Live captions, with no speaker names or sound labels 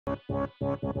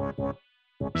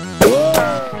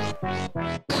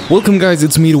Welcome guys,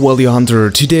 it's me, the Value Hunter.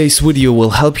 Today's video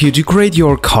will help you to grade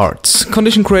your cards.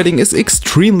 Condition grading is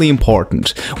extremely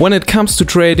important. When it comes to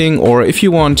trading, or if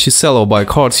you want to sell or buy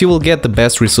cards, you will get the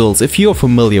best results if you are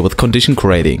familiar with condition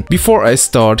grading. Before I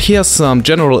start, here's some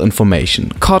general information.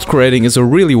 Card grading is a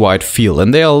really wide field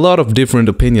and there are a lot of different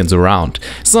opinions around.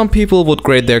 Some people would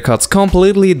grade their cards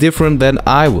completely different than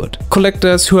I would.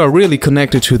 Collectors who are really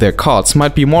connected to their cards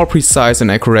might be more precise and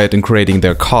accurate in grading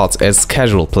their cards as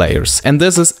casual players, and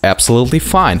this is absolutely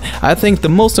fine. I think the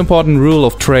most important rule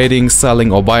of trading,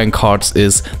 selling or buying cards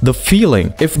is the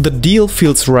feeling. If the deal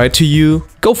feels right to you,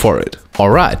 go for it.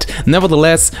 Alright,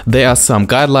 nevertheless, there are some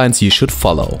guidelines you should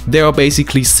follow. There are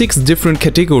basically 6 different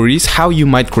categories how you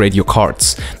might grade your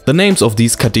cards. The names of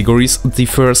these categories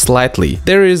differ slightly.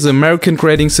 There is an American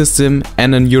grading system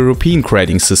and an European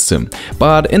grading system,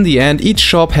 but in the end each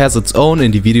shop has its own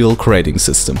individual grading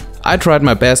system. I tried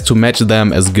my best to match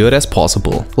them as good as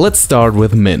possible. Let's start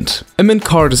with mint. A mint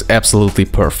card is absolutely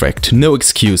perfect, no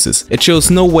excuses. It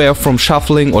shows no wear from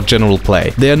shuffling or general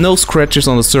play. There are no scratches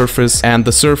on the surface and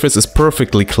the surface is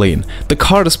perfectly clean. The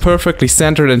card is perfectly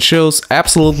centered and shows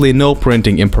absolutely no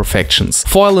printing imperfections.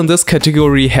 Foil in this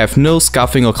category have no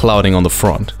scuffing or clouding on the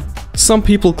front. Some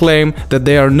people claim that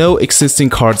there are no existing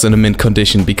cards in a mint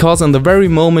condition because in the very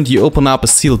moment you open up a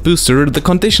sealed booster, the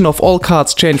condition of all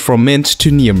cards change from mint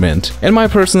to near mint. In my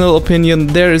personal opinion,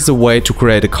 there is a way to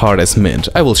grade a card as mint.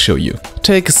 I will show you.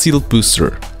 Take a sealed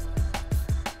booster.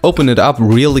 Open it up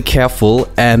really careful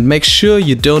and make sure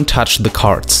you don't touch the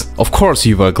cards. Of course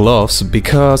you wear gloves,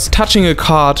 because touching a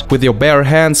card with your bare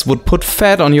hands would put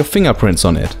fat on your fingerprints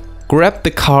on it. Grab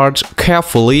the card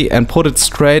carefully and put it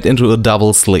straight into a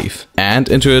double sleeve and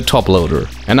into a top loader.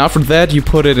 And after that you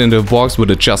put it into a box with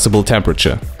adjustable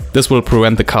temperature. This will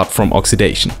prevent the card from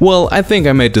oxidation. Well, I think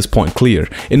I made this point clear.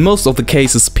 In most of the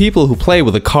cases, people who play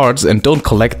with the cards and don't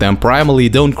collect them primarily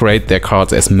don't grade their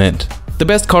cards as mint. The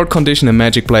best card condition a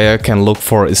Magic player can look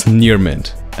for is near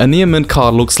mint. A near mint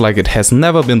card looks like it has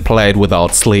never been played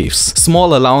without sleeves.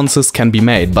 Small allowances can be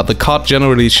made, but the card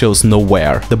generally shows no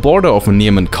wear. The border of a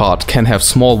near mint card can have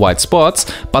small white spots,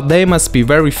 but they must be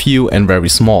very few and very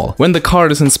small. When the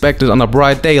card is inspected under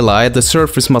bright daylight, the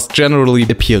surface must generally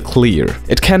appear clear.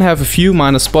 It can have a few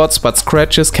minor spots, but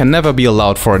scratches can never be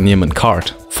allowed for a near mint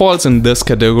card. Foils in this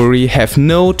category have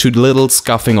no to little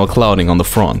scuffing or clouding on the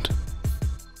front.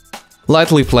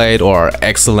 Lightly played or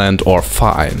excellent or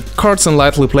fine. Cards in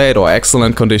lightly played or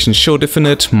excellent condition show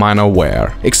definite minor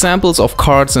wear. Examples of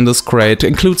cards in this grade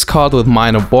includes cards with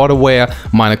minor border wear,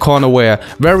 minor corner wear,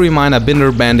 very minor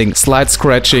binder banding, slight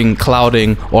scratching,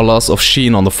 clouding or loss of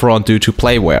sheen on the front due to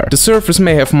play wear. The surface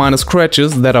may have minor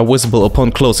scratches that are visible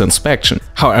upon close inspection.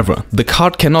 However, the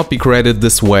card cannot be graded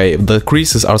this way if the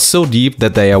creases are so deep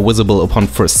that they are visible upon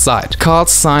first sight.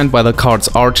 Cards signed by the card's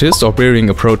artist or bearing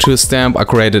a Pro Tour stamp are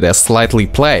graded as slightly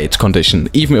played condition,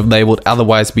 even if they would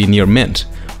otherwise be near mint.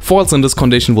 Foils in this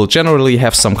condition will generally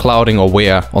have some clouding or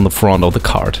wear on the front of the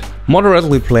card.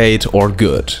 Moderately played or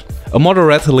good. A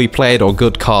moderately played or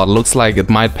good card looks like it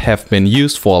might have been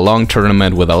used for a long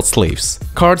tournament without sleeves.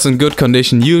 Cards in good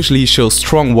condition usually show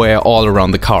strong wear all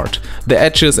around the card. The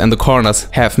edges and the corners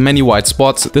have many white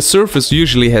spots, the surface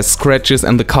usually has scratches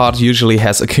and the card usually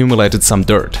has accumulated some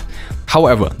dirt.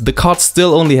 However, the card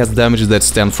still only has damage that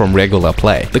stems from regular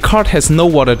play. The card has no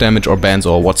water damage or bends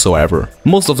or whatsoever.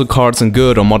 Most of the cards in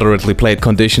good or moderately played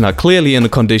condition are clearly in a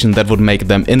condition that would make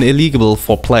them ineligible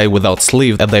for play without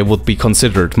sleeve, and they would be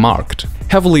considered marked.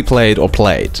 Heavily played or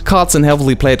played. Cards in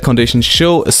heavily played condition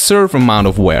show a certain amount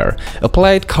of wear. A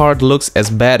played card looks as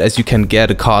bad as you can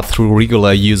get a card through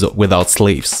regular use without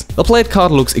sleeves. A played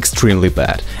card looks extremely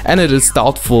bad, and it is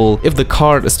doubtful if the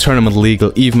card is tournament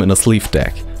legal even in a sleeve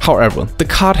deck. However, the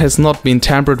card has not been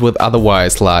tampered with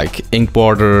otherwise, like ink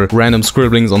border, random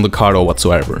scribblings on the card or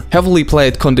whatsoever. Heavily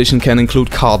played condition can include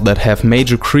cards that have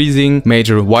major creasing,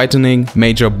 major whitening,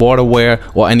 major border wear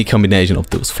or any combination of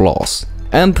those flaws.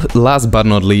 And last but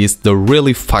not least, the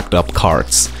really fucked up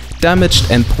cards. Damaged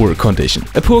and poor condition.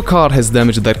 A poor card has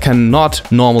damage that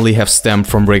cannot normally have stemmed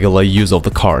from regular use of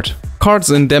the card.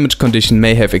 Cards in damaged condition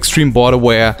may have extreme border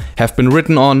wear, have been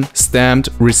written on, stamped,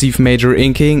 receive major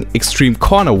inking, extreme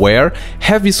corner wear,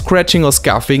 heavy scratching or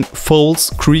scuffing, folds,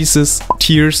 creases,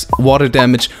 tears, water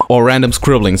damage or random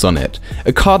scribblings on it.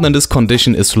 A card in this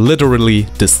condition is literally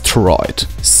destroyed.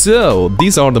 So,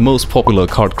 these are the most popular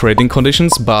card grading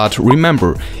conditions, but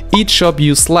remember, each shop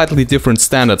uses slightly different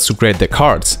standards to grade their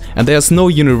cards, and there's no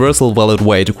universal valid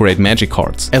way to grade Magic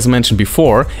cards. As mentioned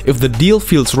before, if the deal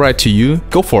feels right to you,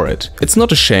 go for it. It's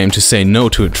not a shame to say no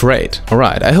to a trade.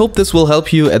 Alright, I hope this will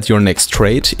help you at your next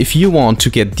trade. If you want to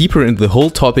get deeper into the whole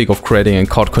topic of trading and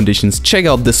card conditions, check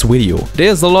out this video.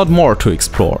 There's a lot more to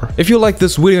explore. If you like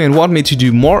this video and want me to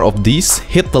do more of these,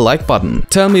 hit the like button.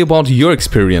 Tell me about your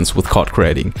experience with card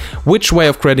creating. Which way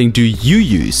of creating do you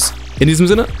use? In diesem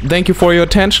Sinne, thank you for your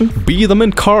attention. Be the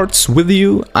mint cards with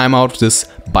you. I'm out of this.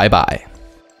 Bye bye.